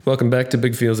Welcome back to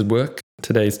Big Feels at Work.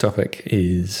 Today's topic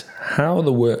is how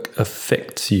the work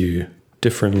affects you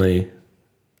differently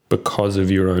because of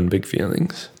your own big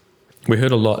feelings. We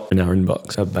heard a lot in our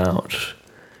inbox about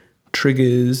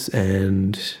triggers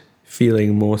and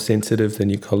feeling more sensitive than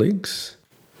your colleagues.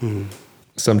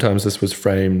 Sometimes this was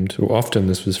framed, or often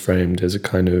this was framed as a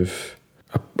kind of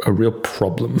a real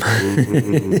problem.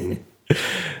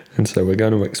 And so we're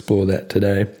going to explore that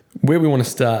today. Where we want to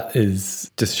start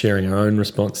is just sharing our own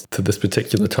response to this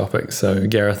particular topic. So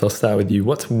Gareth, I'll start with you.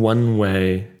 What's one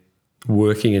way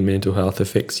working in mental health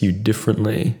affects you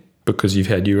differently because you've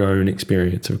had your own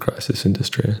experience of crisis and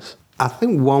distress? I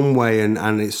think one way,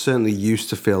 and it certainly used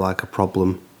to feel like a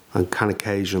problem, and can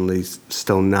occasionally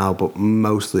still now, but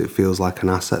mostly it feels like an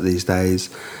asset these days,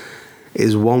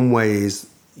 is one way is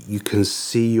you can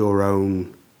see your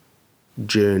own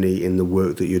journey in the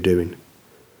work that you're doing.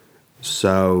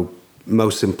 So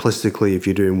most simplistically, if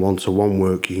you're doing one-to-one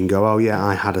work, you can go, oh yeah,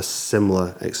 I had a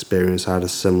similar experience, I had a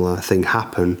similar thing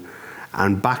happen.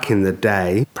 And back in the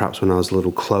day, perhaps when I was a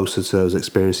little closer to those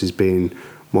experiences being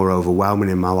more overwhelming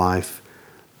in my life,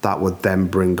 that would then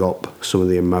bring up some of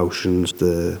the emotions,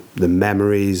 the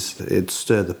memories. It'd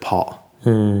stir the pot,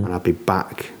 and I'd be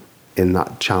back in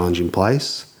that challenging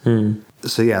place.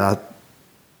 So yeah,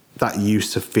 that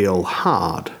used to feel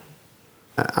hard.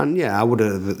 And yeah, I would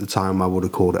have, at the time, I would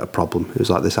have called it a problem. It was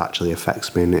like, this actually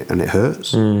affects me and it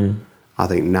hurts. I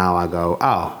think now I go,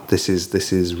 oh, this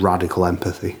is radical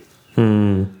empathy.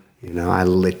 You know, I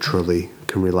literally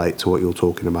can relate to what you're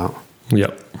talking about.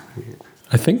 Yep.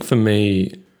 I think for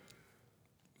me,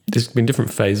 there's been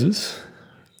different phases.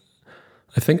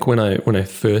 I think when I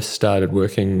first started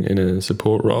working in a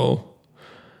support role,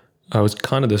 I was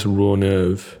kind of this raw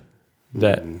nerve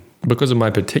that because of my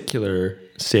particular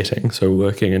setting, so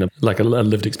working in a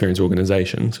lived experience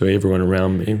organization, so everyone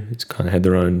around me kind of had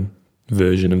their own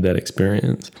version of that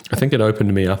experience. I think it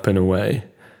opened me up in a way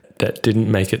that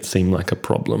didn't make it seem like a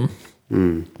problem.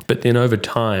 But then over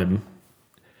time,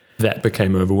 that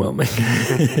became overwhelming.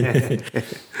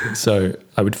 So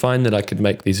I would find that I could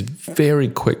make these very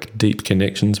quick, deep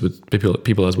connections with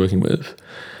people I was working with,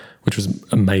 which was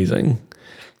amazing.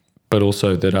 But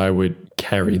also that I would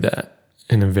carry that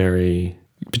in a very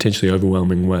potentially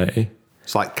overwhelming way.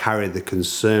 It's like carry the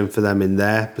concern for them in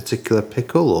their particular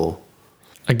pickle, or?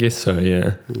 I guess so,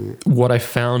 yeah. What I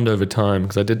found over time,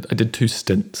 because I did two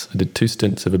stints. I did two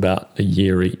stints of about a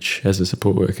year each as a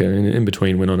support worker, and in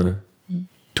between went on a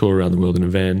tour around the world in a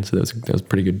van, so that was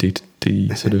pretty good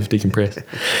sort of decompress.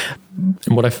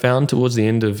 And what I found towards the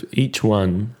end of each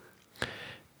one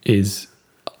is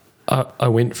I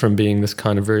went from being this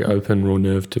kind of very open, raw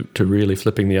nerve to really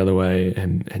flipping the other way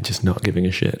and just not giving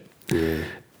a shit. Yeah.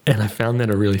 And I found that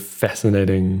a really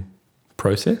fascinating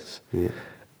process. Yeah.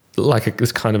 Like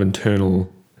this kind of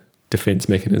internal defense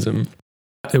mechanism.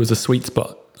 There was a sweet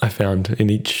spot I found in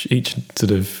each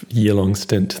sort of year-long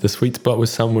stint. The sweet spot was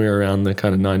somewhere around the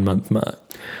kind of 9-month mark,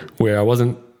 where I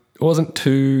wasn't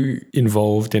too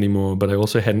involved anymore, but I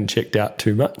also hadn't checked out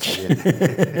too much.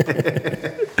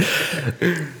 Yeah.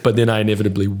 But then I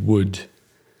inevitably would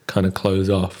kind of close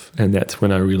off, and that's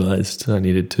when I realised I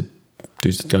needed to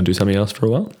go and do something else for a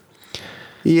while.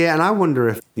 Yeah, and I wonder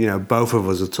if, both of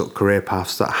us have took career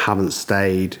paths that haven't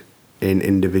stayed in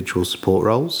individual support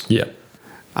roles. Yeah.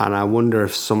 And I wonder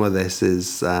if some of this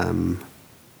is,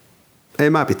 it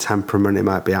might be temperament, it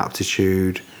might be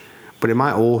aptitude, but it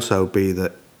might also be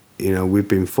that, we've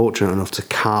been fortunate enough to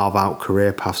carve out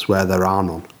career paths where there are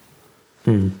none.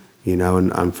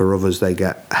 And for others, they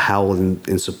get held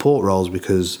in support roles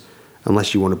because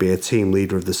unless you want to be a team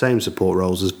leader of the same support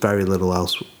roles, there's very little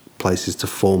else places to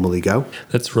formally go.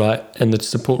 That's right. And the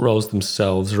support roles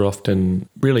themselves are often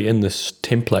really in this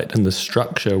template and the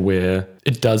structure where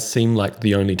it does seem like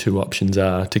the only two options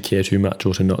are to care too much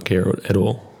or to not care at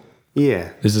all.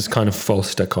 Yeah. There's this kind of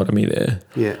false dichotomy there.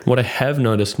 Yeah. What I have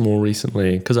noticed more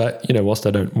recently, because whilst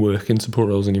I don't work in support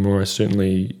roles anymore, I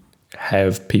certainly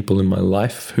have people in my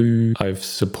life who I've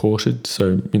supported.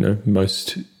 So,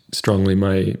 most strongly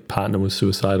my partner was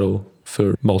suicidal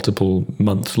for multiple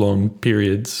months-long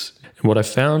periods. And what I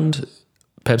found,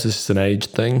 perhaps it's just an age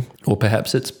thing, or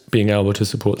perhaps it's being able to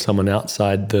support someone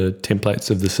outside the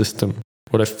templates of the system.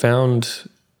 What I found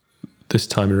this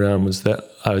time around was that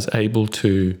I was able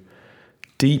to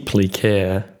deeply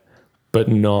care, but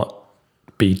not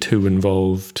be too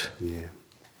involved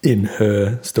in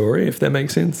her story, if that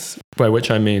makes sense. By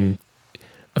which I mean,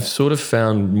 I've sort of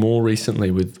found more recently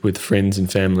with friends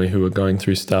and family who are going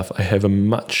through stuff, I have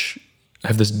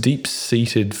this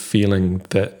deep-seated feeling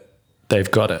that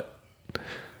they've got it.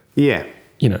 Yeah.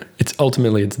 It's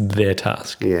ultimately their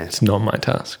task. Yeah. It's not my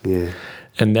task. Yeah.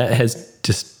 And that has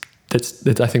just,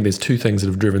 I think there's two things that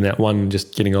have driven that. One,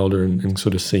 just getting older and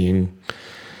sort of seeing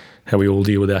how we all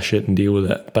deal with our shit and deal with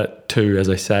it. But two, as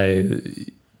I say,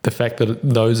 the fact that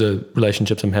those are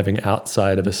relationships I'm having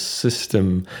outside of a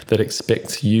system that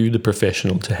expects you, the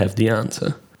professional, to have the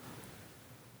answer.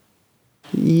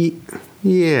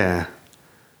 Yeah.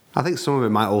 I think some of it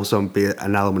might also be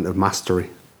an element of mastery.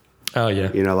 Oh,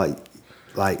 yeah. You know,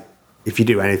 like if you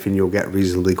do anything, you'll get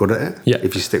reasonably good at it. Yeah.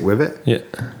 If you stick with it. Yeah.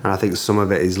 And I think some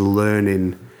of it is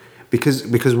learning, because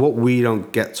what we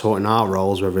don't get taught in our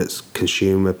roles, whether it's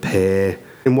consumer, peer,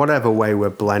 in whatever way we're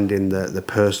blending the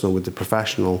personal with the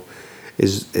professional,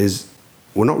 is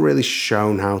we're not really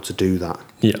shown how to do that.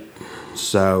 Yeah.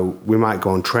 So we might go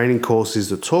on training courses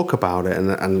that talk about it,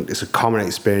 and it's a common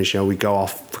experience. You know, we go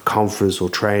off for conference or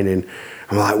training,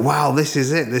 and we're like, wow, this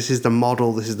is it. This is the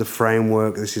model. This is the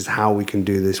framework. This is how we can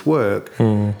do this work.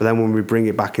 But then when we bring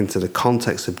it back into the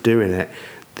context of doing it,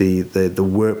 the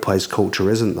workplace culture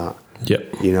isn't that.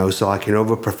 Yep. You know, so like in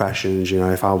other professions, you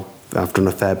know, if I've done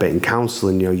a fair bit in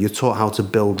counselling, you know, you're taught how to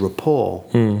build rapport.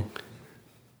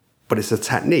 But it's a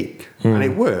technique, and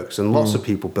it works. And lots of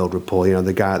people build rapport. You know,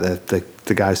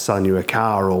 the guy selling you a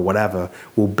car or whatever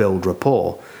will build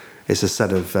rapport. It's a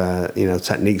set of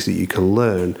techniques that you can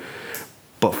learn.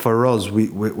 But for us,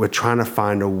 we're trying to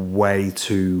find a way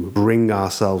to bring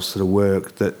ourselves to the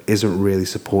work that isn't really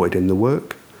supported in the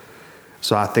work.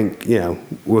 So I think, you know,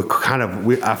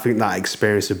 I think that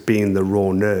experience of being the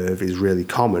raw nerve is really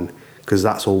common, because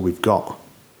that's all we've got.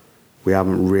 We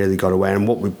haven't really got away. And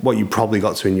what you probably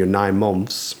got to in your 9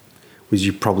 months was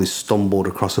you probably stumbled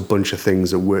across a bunch of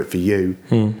things that worked for you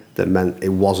that meant it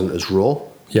wasn't as raw.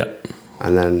 Yeah.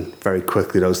 And then very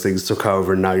quickly those things took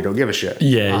over, and now you don't give a shit.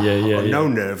 Yeah. I've got no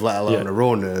nerve, let alone a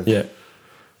raw nerve. Yeah.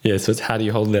 Yeah, so it's how do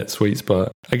you hold that sweet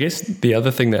spot? I guess the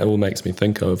other thing that it all makes me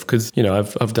think of, because, you know,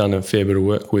 I've done a fair bit of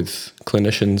work with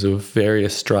clinicians of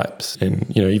various stripes, and,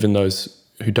 you know, even those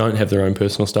who don't have their own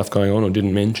personal stuff going on or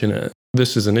didn't mention it.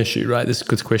 This is an issue, right? This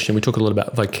question. We talk a lot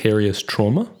about vicarious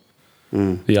trauma.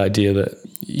 The idea that,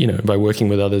 you know, by working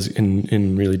with others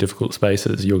in really difficult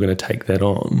spaces, you're going to take that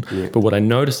on. Yeah. But what I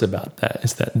notice about that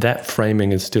is that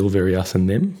framing is still very us and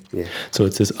them. Yeah. So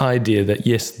it's this idea that,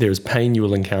 yes, there's pain you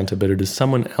will encounter, but it is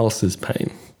someone else's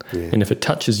pain. Yeah. And if it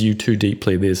touches you too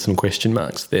deeply, there's some question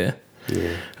marks there.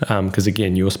 Yeah. Because,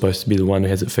 again, you're supposed to be the one who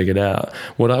has it figured out.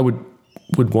 What I would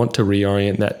want to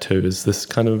reorient that to is this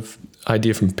kind of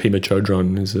idea from Pema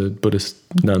Chodron, who's a Buddhist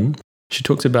nun. She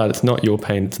talks about it's not your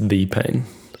pain, it's the pain.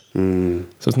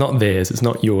 So it's not theirs, it's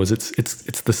not yours, it's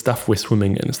the stuff we're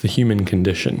swimming in, it's the human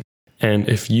condition. And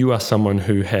if you are someone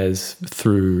who has,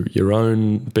 through your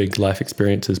own big life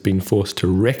experiences, been forced to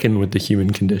reckon with the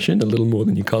human condition a little more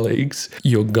than your colleagues,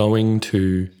 you're going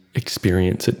to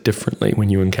experience it differently when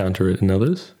you encounter it in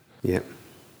others. Yeah,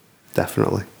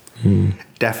 definitely.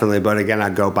 Definitely, but again, I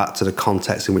go back to the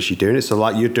context in which you're doing it. So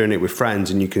like you're doing it with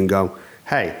friends, and you can go,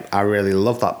 hey, I really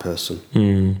love that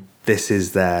person. This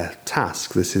is their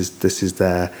task. This is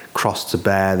their cross to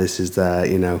bear. This is their,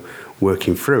 you know,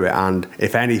 working through it. And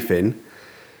if anything,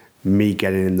 me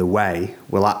getting in the way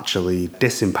will actually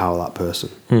disempower that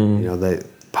person. You know,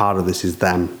 part of this is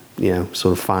them, you know,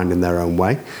 sort of finding their own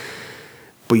way.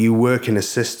 But you work in a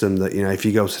system that, you know, if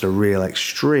you go to the real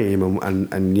extreme,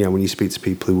 and you know, when you speak to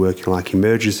people who work in like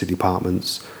emergency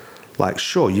departments, like,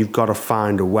 sure, you've got to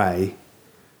find a way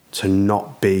to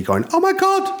not be going, oh my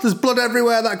God, there's blood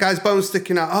everywhere, that guy's bone's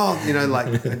sticking out. Oh, you know,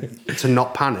 like to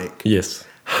not panic. Yes.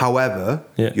 However,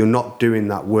 you're not doing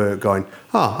that work going,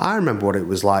 oh, I remember what it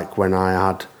was like when I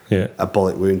had a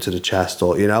bullet wound to the chest,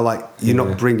 or, you know, like you're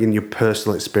not bringing your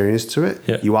personal experience to it.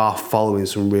 Yeah. You are following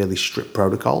some really strict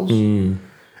protocols.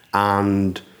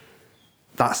 And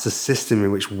that's the system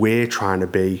in which we're trying to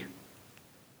be,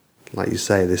 like you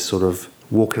say, this sort of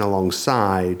walking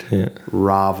alongside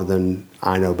rather than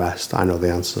I know best, I know the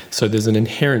answer. So there's an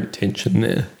inherent tension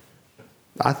there.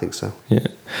 I think so. Yeah.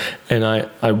 And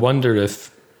I wonder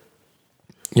if,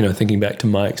 you know, thinking back to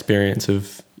my experience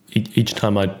of each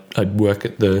time I'd work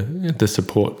at the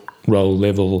support role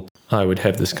level, I would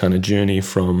have this kind of journey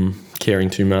from caring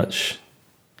too much,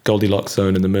 Goldilocks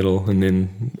zone in the middle, and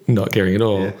then not caring at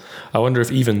all. Yeah. I wonder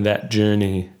if even that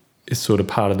journey is sort of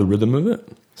part of the rhythm of it.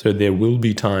 So there will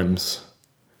be times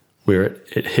where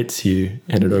it hits you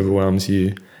and it overwhelms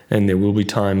you, and there will be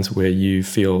times where you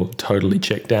feel totally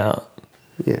checked out.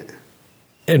 Yeah.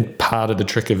 And part of the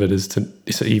trick of it is to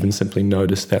even simply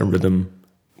notice that rhythm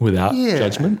without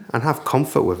judgment. And have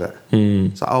comfort with it.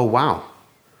 It's like, oh,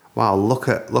 wow, look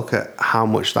at how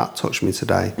much that touched me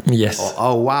today. Yes. Or,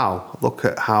 oh, wow, look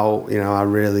at how, you know, I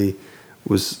really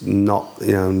was not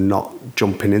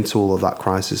jumping into all of that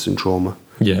crisis and trauma.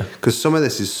 Yeah. Because some of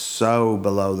this is so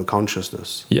below the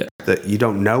consciousness Yeah. that you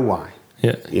don't know why.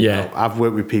 Yeah. You Yeah. know, I've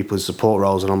worked with people in support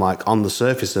roles, and I'm like, on the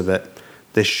surface of it,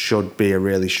 this should be a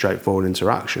really straightforward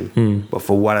interaction. But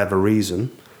for whatever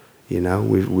reason, you know,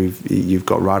 you've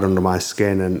got right under my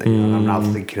skin, and you know, I'm now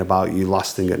thinking about you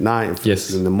last thing at night and first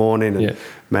thing in the morning, and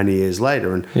many years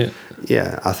later. And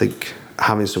I think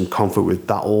having some comfort with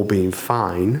that all being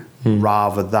fine,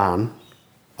 rather than,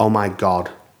 oh my God,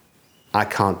 I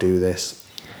can't do this.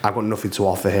 I've got nothing to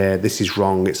offer here. This is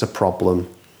wrong. It's a problem.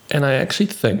 And I actually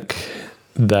think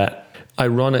that,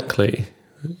 ironically,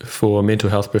 for mental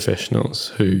health professionals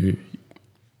who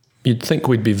you'd think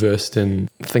we'd be versed in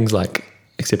things like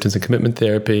acceptance and commitment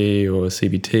therapy or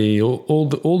CBT, or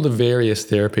all the various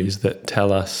therapies that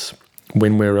tell us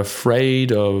when we're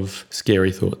afraid of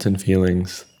scary thoughts and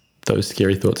feelings, those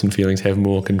scary thoughts and feelings have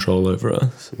more control over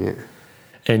us. Yeah.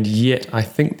 And yet I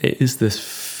think there is this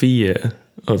fear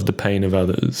of the pain of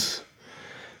others.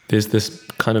 There's this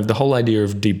kind of the whole idea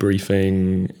of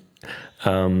debriefing,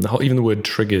 even the word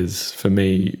triggers for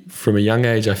me. From a young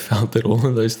age, I felt that all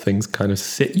of those things kind of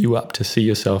set you up to see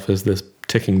yourself as this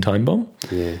ticking time bomb,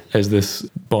 as this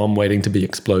bomb waiting to be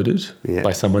exploded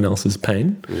by someone else's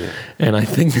pain. Yeah. And I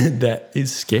think that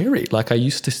is scary. Like I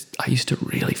used to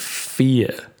really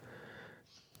fear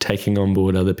taking on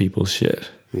board other people's shit.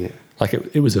 Yeah. Like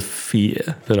it was a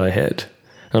fear that I had.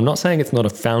 And I'm not saying it's not a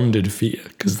founded fear,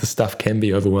 because the stuff can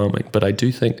be overwhelming, but I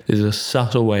do think there's a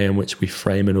subtle way in which we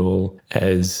frame it all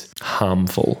as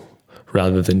harmful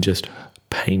rather than just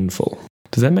painful.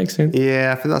 Does that make sense?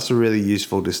 Yeah, I think that's a really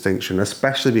useful distinction,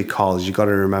 especially because you got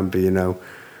to remember, you know,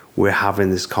 we're having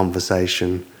this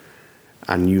conversation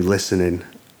and you listening,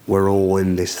 we're all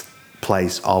in this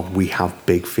place of we have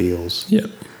big feels. Yeah.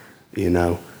 You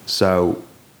know, so,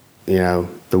 you know,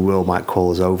 the world might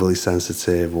call us overly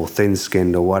sensitive or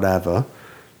thin-skinned or whatever.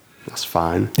 That's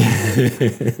fine.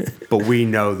 But we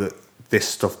know that this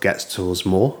stuff gets to us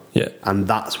more. Yeah. And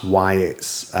that's why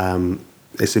it's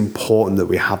important that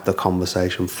we have the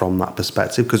conversation from that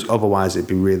perspective, because otherwise it'd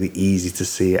be really easy to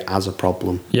see it as a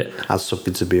problem, as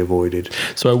something to be avoided.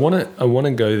 So I want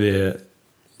to go there.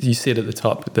 You said at the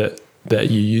top that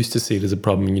you used to see it as a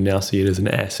problem and you now see it as an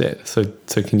asset. So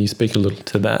can you speak a little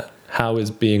to that? How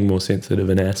is being more sensitive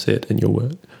an asset in your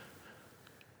work?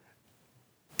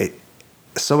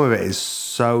 Some of it is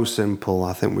so simple.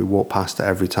 I think we walk past it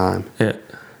every time. Yeah.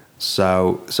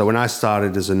 So when I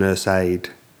started as a nurse aide,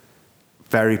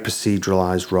 very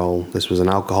proceduralized role. This was an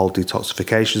alcohol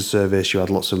detoxification service. You had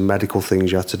lots of medical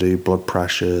things you had to do, blood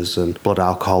pressures and blood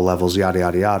alcohol levels, yada,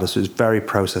 yada, yada. So it was very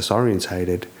process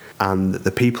orientated. And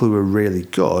the people who were really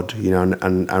good, you know,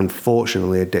 and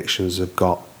unfortunately addictions have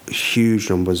got huge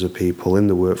numbers of people in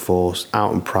the workforce,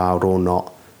 out and proud or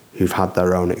not, who've had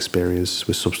their own experience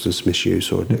with substance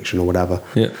misuse or addiction or whatever.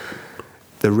 Yeah.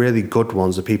 The really good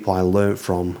ones, the people I learnt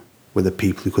from, were the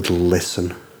people who could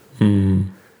listen.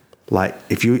 Like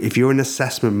if you're in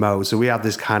assessment mode, so we have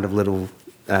this kind of little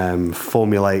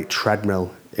formulaic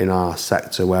treadmill in our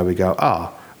sector where we go,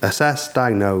 assess,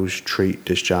 diagnose, treat,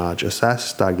 discharge.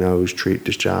 Assess, diagnose, treat,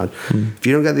 discharge. If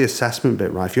you don't get the assessment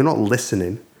bit right, if you're not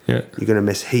listening, you're going to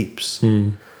miss heaps.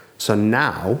 So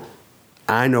now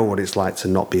I know what it's like to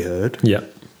not be heard. Yeah.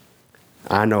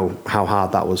 I know how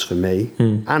hard that was for me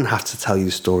and have to tell you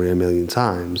the story a million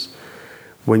times.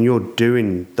 When you're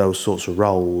doing those sorts of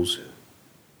roles,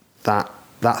 that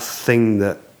thing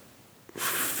that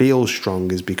feels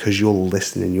strong is because you're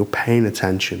listening, you're paying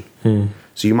attention.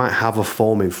 So you might have a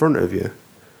form in front of you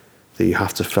that you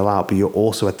have to fill out, but you're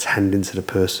also attending to the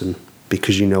person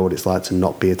because you know what it's like to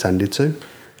not be attended to.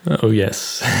 Oh, yes.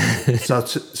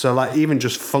 so like even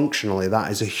just functionally,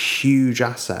 that is a huge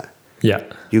asset. Yeah.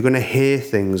 You're going to hear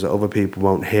things that other people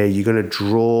won't hear. You're going to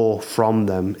draw from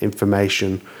them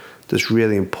information that's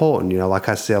really important. You know, like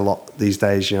I see a lot these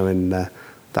days, you know, in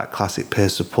that classic peer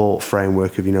support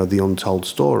framework of, you know, the untold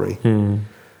story. You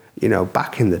know,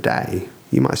 back in the day,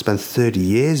 you might spend 30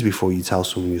 years before you tell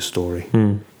someone your story.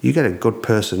 You get a good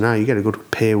person now, you get a good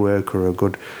peer worker or a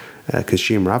good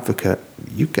consumer advocate,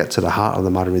 you get to the heart of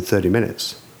the matter in 30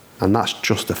 minutes. And that's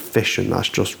just efficient. That's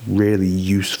just really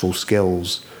useful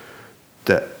skills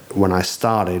that when I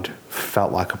started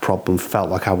felt like a problem, felt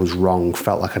like I was wrong,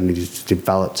 felt like I needed to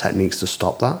develop techniques to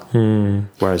stop that.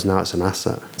 Whereas now it's an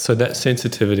asset. So that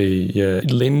sensitivity,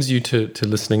 lends you to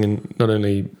listening, and not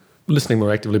only listening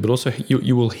more actively, but also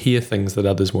you will hear things that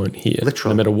others won't hear.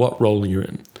 Literally. No matter what role you're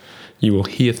in, you will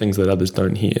hear things that others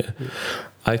don't hear.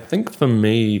 I think for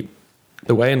me,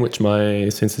 the way in which my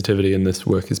sensitivity in this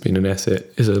work has been an asset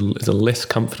is a less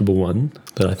comfortable one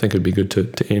that I think would be good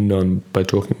to end on by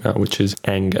talking about, which is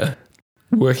anger.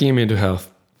 Working in mental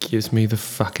health, gives me the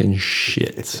fucking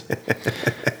shits.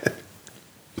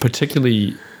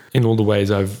 Particularly in all the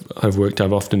ways I've worked,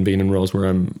 I've often been in roles where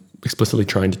I'm explicitly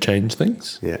trying to change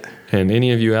things. Yeah. And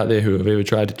any of you out there who have ever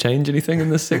tried to change anything in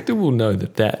this sector will know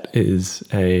that that is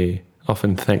a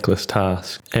often thankless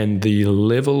task. And the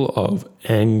level of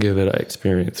anger that I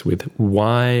experience with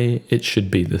why it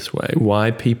should be this way,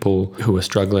 why people who are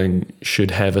struggling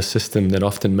should have a system that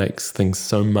often makes things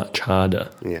so much harder.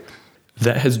 Yeah.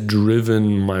 That has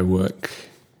driven my work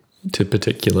to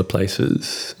particular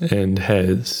places and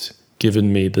has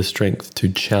given me the strength to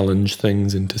challenge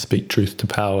things and to speak truth to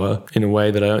power in a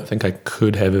way that I don't think I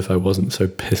could have if I wasn't so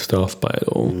pissed off by it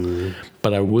all.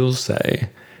 But I will say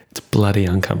it's bloody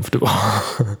uncomfortable.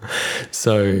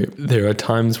 So there are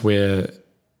times where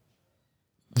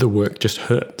the work just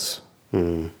hurts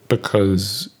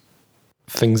because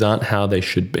things aren't how they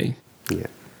should be. Yeah.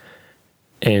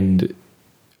 And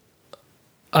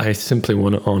I simply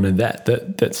want to honor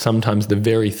that sometimes the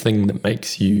very thing that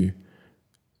makes you,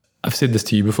 I've said this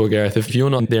to you before, Gareth, if you're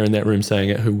not there in that room saying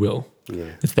it, who will?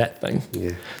 Yeah. It's that thing.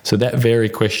 Yeah. So that very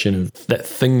question of that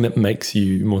thing that makes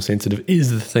you more sensitive is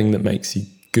the thing that makes you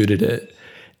good at it.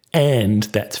 And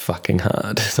that's fucking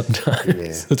hard sometimes.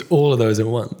 Yeah. It's all of those at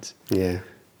once. Yeah,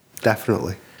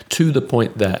 definitely. To the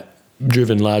point that,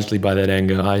 driven largely by that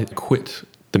anger, I quit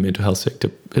the mental health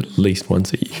sector at least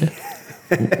once a year.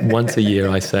 Once a year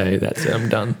I say, that's it, I'm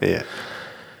done. Yeah.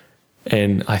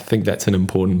 And I think that's an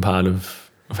important part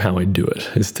of how I do it,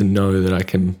 is to know that I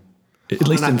can, at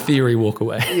least in theory, walk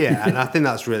away. Yeah, and I think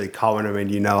that's really common. I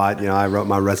mean, I wrote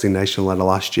my resignation letter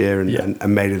last year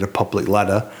and made it a public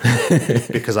letter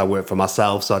because I worked for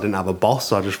myself, so I didn't have a boss,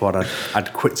 so I just thought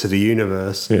I'd quit to the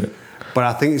universe. Yeah. But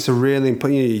I think it's a really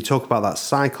important, you talk about that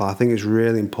cycle, I think it's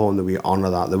really important that we honour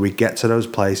that we get to those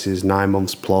places 9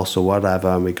 months plus or whatever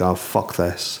and we go, fuck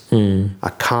this.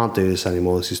 I can't do this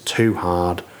anymore, this is too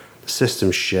hard, the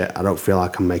system's shit, I don't feel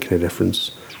like I'm making a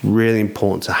difference. Really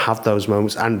important to have those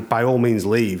moments and by all means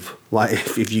leave. Like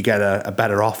if you get a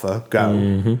better offer,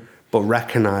 go. But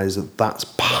recognise that that's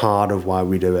part of why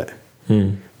we do it.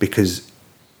 Because,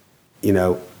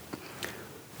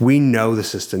 we know the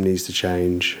system needs to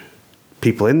change.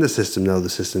 People in the system know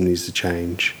the system needs to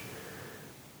change.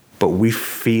 But we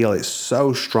feel it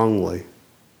so strongly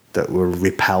that we're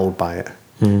repelled by it.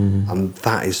 And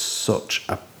that is such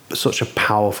a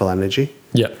powerful energy.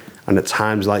 Yeah. And at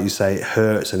times, like you say, it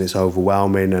hurts and it's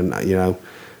overwhelming. And no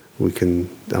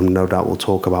doubt we'll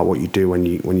talk about what you do when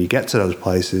you get to those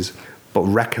places. But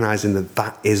recognizing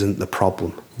that isn't the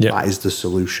problem. Yeah. That is the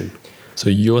solution.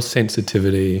 So your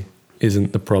sensitivity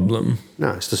isn't the problem.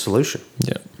 No, it's the solution.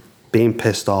 Yeah. Being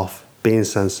pissed off, being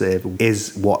sensitive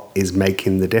is what is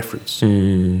making the difference.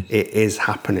 It is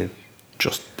happening,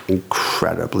 just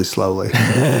incredibly slowly.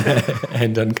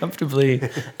 And uncomfortably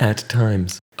at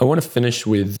times. I want to finish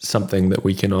with something that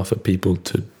we can offer people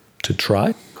to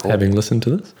try, having listened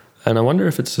to this. And I wonder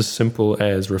if it's as simple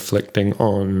as reflecting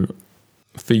on,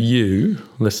 for you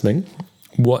listening,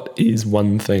 what is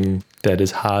one thing that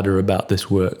is harder about this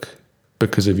work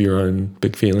because of your own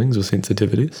big feelings or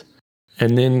sensitivities?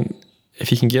 And then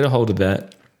if you can get a hold of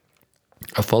that,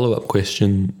 a follow-up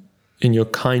question, in your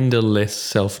kinder, less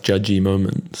self-judgy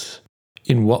moments,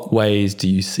 in what ways do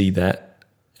you see that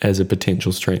as a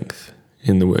potential strength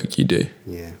in the work you do?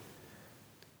 Yeah.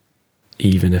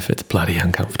 Even if it's bloody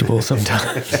uncomfortable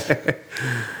sometimes.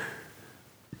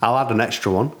 I'll add an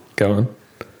extra one. Go on.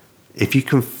 If you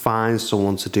can find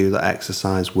someone to do that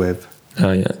exercise with,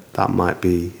 Oh, yeah. that might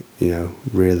be,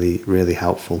 really, really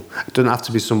helpful. It doesn't have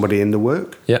to be somebody in the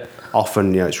work. Yeah.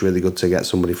 Often, it's really good to get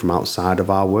somebody from outside of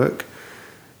our work.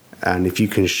 And if you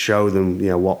can show them,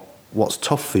 what's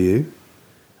tough for you,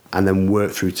 and then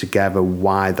work through together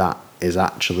why that is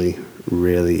actually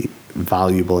really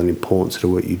valuable and important to the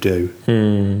work you do.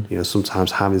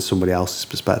 Sometimes having somebody else's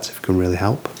perspective can really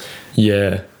help.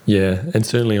 Yeah, yeah. And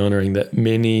certainly honouring that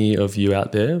many of you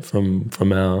out there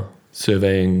from our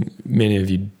surveying, many of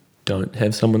you don't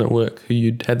have someone at work who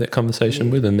you'd have that conversation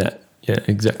with, and that,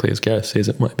 exactly as Gareth says,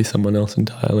 it might be someone else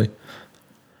entirely.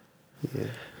 Yeah.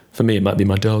 For me, it might be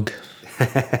my dog.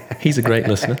 He's a great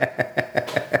listener.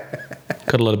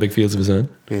 Got a lot of big feels of his own.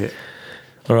 Yeah.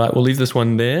 All right, we'll leave this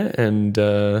one there and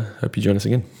hope you join us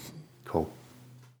again.